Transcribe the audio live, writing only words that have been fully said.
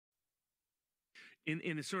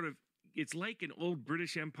in a sort of, it's like an old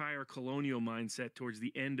British Empire colonial mindset towards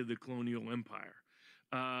the end of the colonial empire.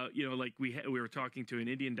 Like we were talking to an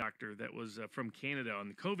Indian doctor that was from Canada on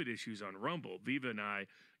the COVID issues on Rumble, Viva and I,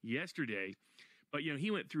 yesterday. But,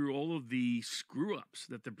 he went through all of the screw ups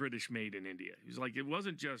that the British made in India. He was like, it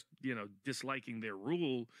wasn't just, disliking their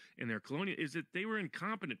rule and their colonial, is that they were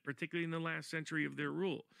incompetent, particularly in the last century of their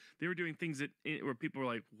rule. They were doing things where people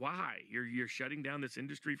were like, why? You're shutting down this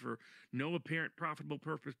industry for no apparent profitable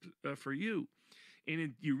purpose for you.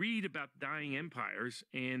 And you read about dying empires,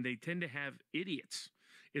 and they tend to have idiots.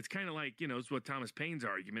 It's kind of like, it's what Thomas Paine's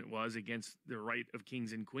argument was against the right of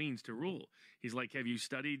kings and queens to rule. He's like, have you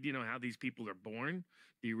studied, how these people are born?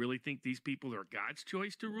 Do you really think these people are God's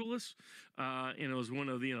choice to rule us? And it was one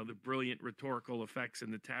of the, the brilliant rhetorical effects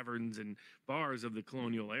in the taverns and bars of the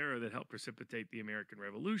colonial era that helped precipitate the American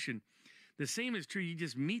Revolution. The same is true. You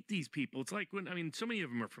just meet these people. It's like so many of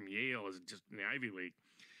them are from Yale, as just in the Ivy League.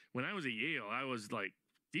 When I was at Yale, I was like,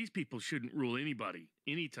 these people shouldn't rule anybody,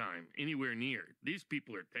 anytime, anywhere near. These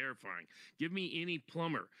people are terrifying. Give me any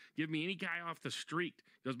plumber. Give me any guy off the street.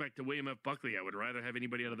 Goes back to William F. Buckley. I would rather have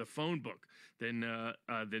anybody out of the phone book than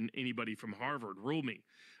anybody from Harvard rule me.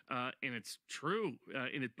 And it's true,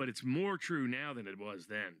 but it's more true now than it was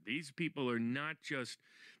then. These people are not just,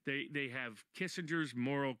 they have Kissinger's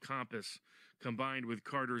moral compass combined with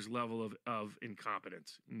Carter's level of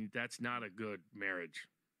incompetence. And that's not a good marriage.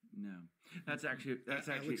 No, that's actually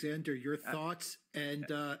Alexander, your thoughts, and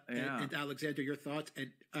Alexander, your thoughts,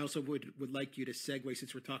 and I also would like you to segue,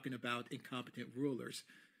 since we're talking about incompetent rulers,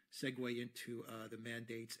 segue into the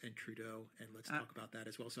mandates and Trudeau, and let's talk about that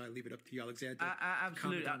as well. So I leave it up to you, Alexander.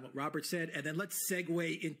 Absolutely, comment on what Robert said, and then let's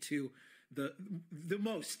segue into the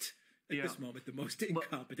most. At this moment, the most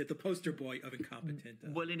incompetent, the poster boy of incompetent.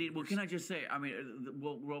 Indeed. Well, can I just say, I mean,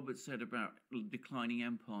 what Robert said about declining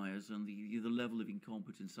empires and the level of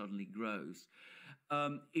incompetence suddenly grows.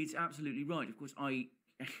 It's absolutely right. Of course, I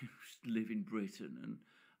live in Britain, and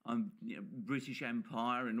I'm British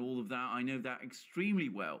Empire and all of that. I know that extremely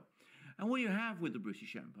well. And what you have with the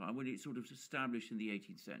British Empire, when it's sort of established in the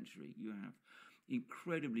 18th century, you have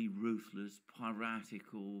incredibly ruthless,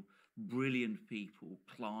 piratical, brilliant people.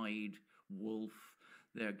 Clyde, Wolfe,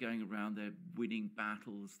 they're going around, they're winning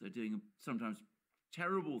battles, they're doing sometimes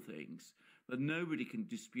terrible things, but nobody can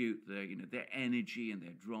dispute their energy and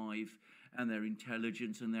their drive and their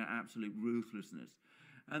intelligence and their absolute ruthlessness.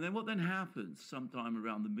 And then what then happens sometime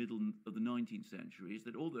around the middle of the 19th century is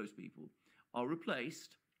that all those people are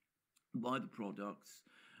replaced by the products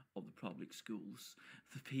of the public schools,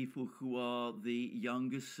 the people who are the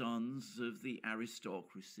younger sons of the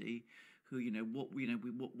aristocracy, who, what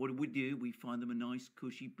do we do? We find them a nice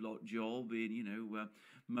cushy blot job in,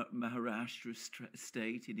 Maharashtra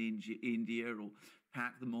state in India, or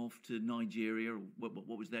pack them off to Nigeria, or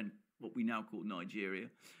what was then what we now call Nigeria.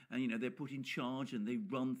 And, they're put in charge and they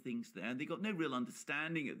run things there. And they got no real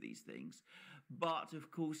understanding of these things. But,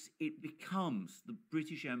 of course, the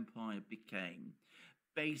British Empire became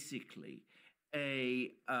basically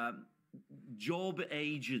a job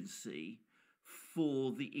agency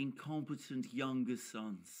for the incompetent younger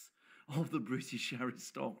sons of the British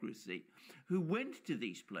aristocracy who went to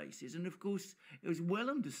these places. And, of course, it was well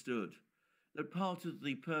understood that part of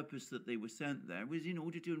the purpose that they were sent there was in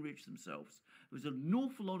order to enrich themselves. There was an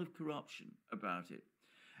awful lot of corruption about it.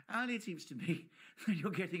 And it seems to me that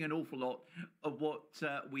you're getting an awful lot of what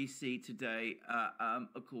we see today,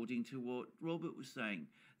 according to what Robert was saying,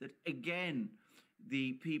 that, again,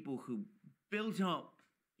 the people who built up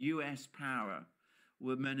US power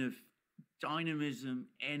were men of dynamism,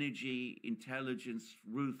 energy, intelligence,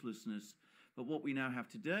 ruthlessness. But what we now have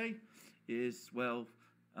today is,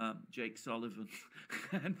 Jake Sullivan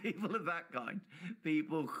and people of that kind,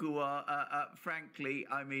 people who are, frankly,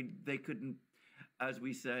 I mean, they couldn't, as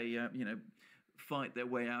we say, fight their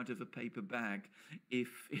way out of a paper bag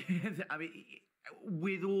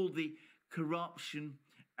with all the corruption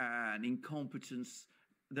and incompetence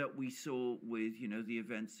that we saw with, the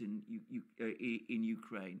events in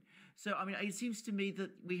Ukraine. So, I mean, it seems to me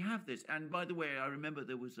that we have this. And by the way, I remember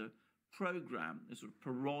there was a program, a sort of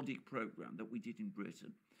parodic program that we did in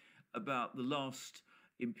Britain about the last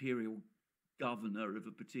imperial governor of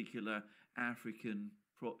a particular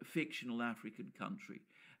fictional African country.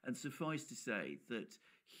 And suffice to say that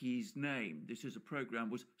his name, this is a program,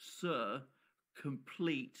 was Sir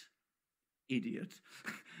Complete Idiot.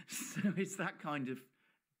 So it's that kind of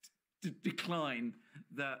decline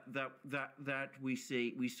that we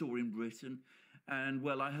saw in Britain. And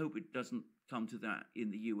I hope it doesn't come to that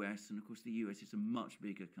in the US. And of course, the US is a much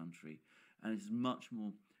bigger country and it's much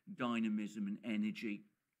more dynamism and energy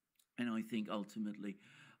and I think ultimately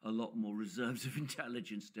a lot more reserves of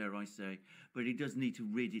intelligence, dare I say. But it does need to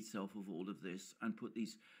rid itself of all of this and put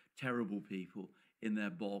these terrible people in their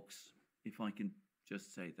box, if I can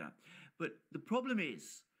just say that. But the problem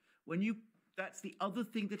is, that's the other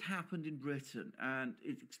thing that happened in Britain, and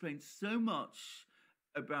it explains so much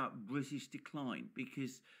about British decline,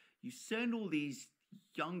 because you send all these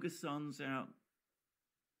younger sons out,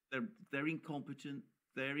 they're incompetent,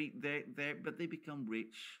 but they become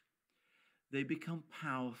rich, they become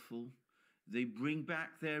powerful, they bring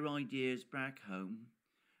back their ideas back home,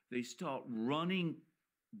 they start running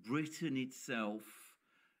Britain itself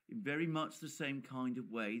in very much the same kind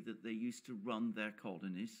of way that they used to run their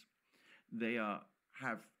colonies. They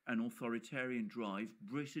have an authoritarian drive.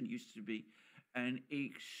 Britain used to be an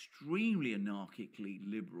extremely anarchically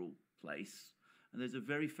liberal place. And there's a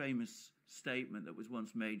very famous statement that was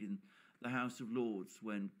once made in the House of Lords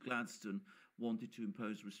when Gladstone wanted to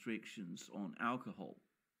impose restrictions on alcohol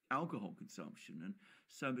consumption. And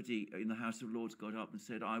somebody in the House of Lords got up and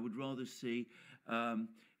said, I would rather see, I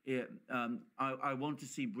would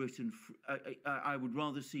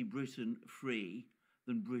rather see Britain free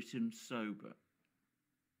than Britain sober,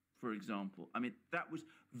 for example. I mean, that was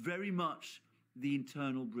very much the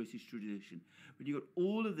internal British tradition. But you got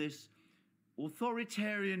all of this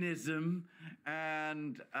authoritarianism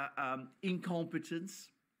and incompetence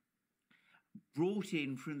brought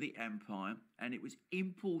in from the empire, and it was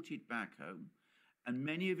imported back home, and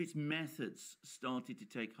many of its methods started to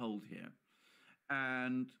take hold here.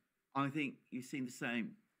 And I think you've seen the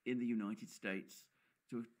same in the United States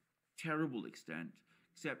to a terrible extent.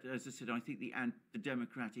 Except, as I said, I think the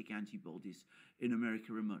democratic antibodies in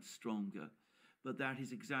America are much stronger. But that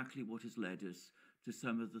is exactly what has led us to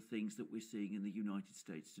some of the things that we're seeing in the United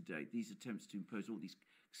States today. These attempts to impose all these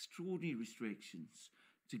extraordinary restrictions,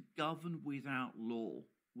 to govern without law,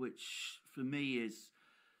 which for me is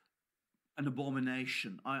an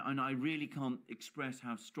abomination. I really can't express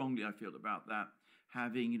how strongly I feel about that,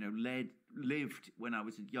 having lived when I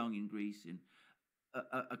was young in Greece in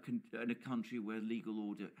a country where legal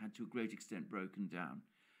order had to a great extent broken down.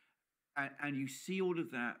 And you see all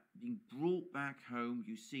of that being brought back home.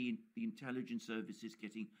 You see the intelligence services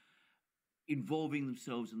involving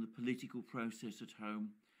themselves in the political process at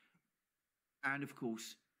home. And of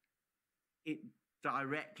course, it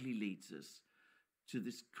directly leads us to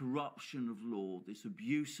this corruption of law, this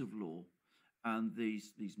abuse of law, and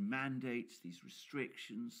these mandates, these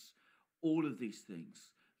restrictions, all of these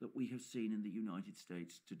things that we have seen in the United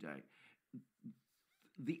States today.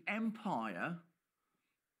 The empire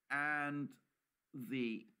and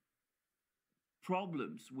the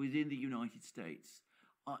problems within the United States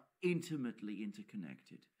are intimately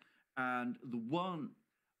interconnected. And the one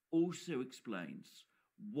also explains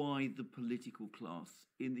why the political class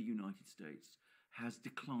in the United States has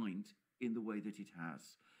declined in the way that it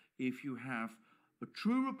has. If you have a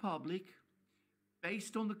true republic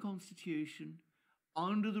based on the Constitution,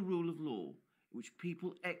 under the rule of law, in which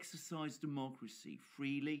people exercise democracy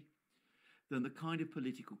freely, then the kind of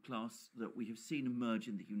political class that we have seen emerge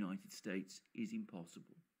in the United States is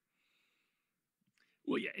impossible.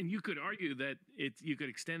 Well, yeah, and you could argue that you could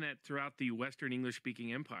extend that throughout the Western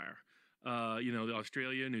English-speaking empire.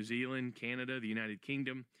 Australia, New Zealand, Canada, the United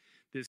Kingdom.